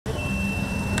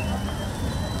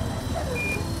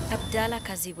Abdallah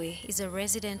Kaziwe is a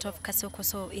resident of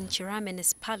Kasokoso in Kira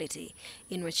Municipality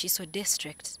in Wakiso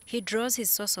district. He draws his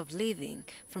source of living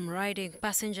from riding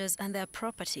passengers and their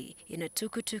property in a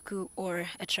tukutuku or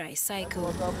a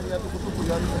tricycle.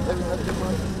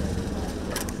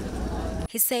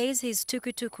 He says his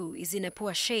tukutuku is in a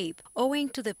poor shape owing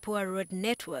to the poor road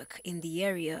network in the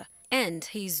area. And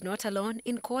he is not alone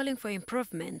in calling for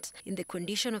improvement in the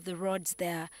condition of the roads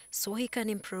there so he can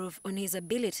improve on his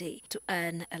ability to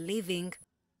earn a living.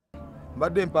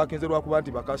 Mbadde mpakinze lwakuba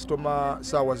nti bakasitoma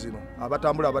saawa zino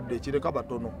abatambula abadde ekireka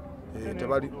batono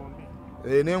tebali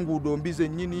n'enguudo mbi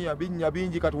zennyini abinnya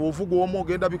bingi kati wovuga omu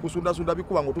ogenda bikusundasunda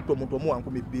bikuba ng'otutta omuntu omu wa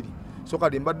 2,000 so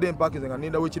kati mbadde mpakinze nga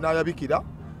nindawo ekinaayabikira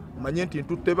mmanyi nti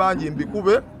ntutte bangi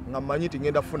mbikube nga mmanyi nti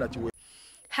ngenda kufuna kiwe.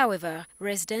 However,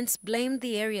 residents blamed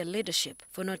the area leadership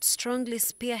for not strongly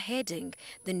spearheading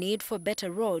the need for better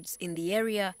roads in the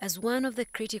area as one of the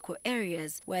critical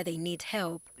areas where they need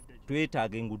help.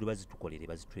 Twetaaga enguudo bazitukolere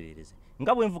bazitwerereze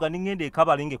nga bwe nvuga ningende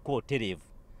ekabala ngeko otereevu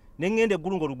nengende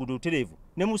eggulu oluguudo otereevu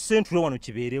ne mu sentule wano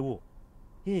kibeerewo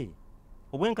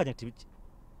obwenkanya tibiki.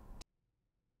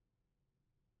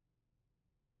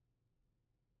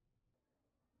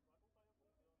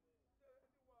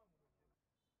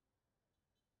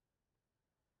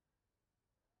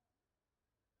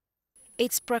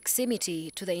 Its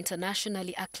proximity to the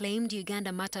internationally acclaimed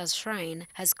Uganda Matters Shrine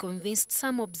has convinced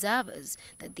some observers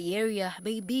that the area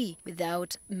may be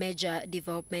without major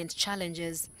development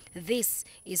challenges. This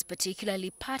is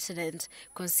particularly pertinent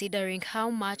considering how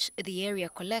much the area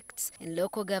collects in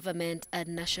local government and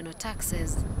national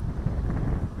taxes.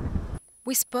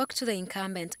 We spoke to the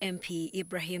incumbent MP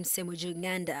Ibrahim Ssemujju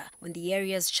Nganda on the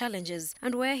area's challenges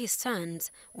and where he stands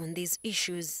on these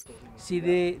issues. See,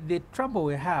 the trouble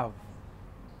we have,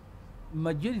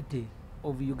 majority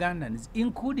of Ugandans,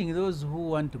 including those who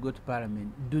want to go to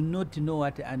parliament, do not know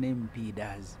what an MP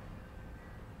does.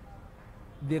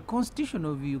 The Constitution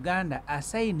of Uganda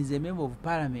assigns a member of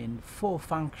parliament 4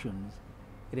 functions: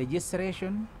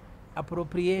 registration,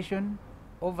 appropriation,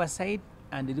 oversight,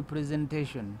 and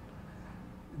representation.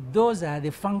 Those are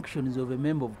the functions of a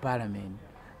member of parliament.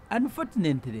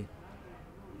 Unfortunately,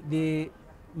 the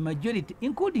majority,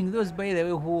 including those, by the way,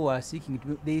 who are seeking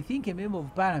to, they think a member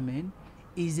of parliament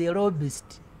is a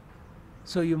lobbyist.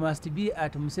 So you must be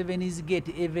at Museveni's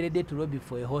gate every day to lobby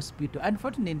for a hospital.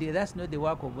 Unfortunately, that's not the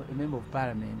work of a member of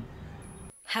parliament.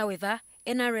 However,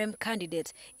 NRM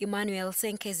candidate Emmanuel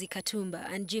Senkezi Katumba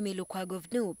and Jimmy Lukwago of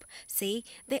Noop say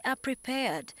they are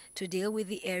prepared to deal with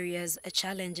the area's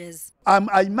challenges.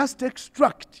 I must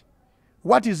extract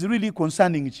what is really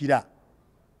concerning Kira.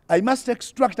 I must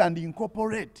extract and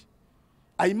incorporate.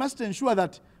 I must ensure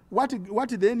that what the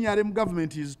NRM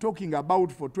government is talking about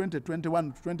for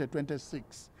 2021 to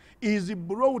 2026 is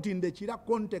brought in the Kira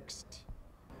context.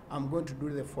 I'm going to do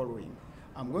the following.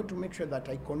 I'm going to make sure that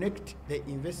I connect the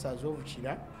investors of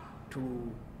Kira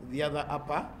to the other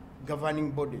upper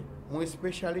governing body, more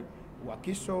especially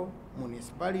Wakiso,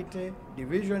 municipality,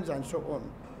 divisions, and so on.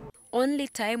 Only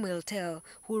time will tell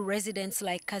who residents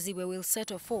like Kaziwe will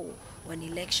settle for on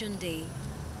election day.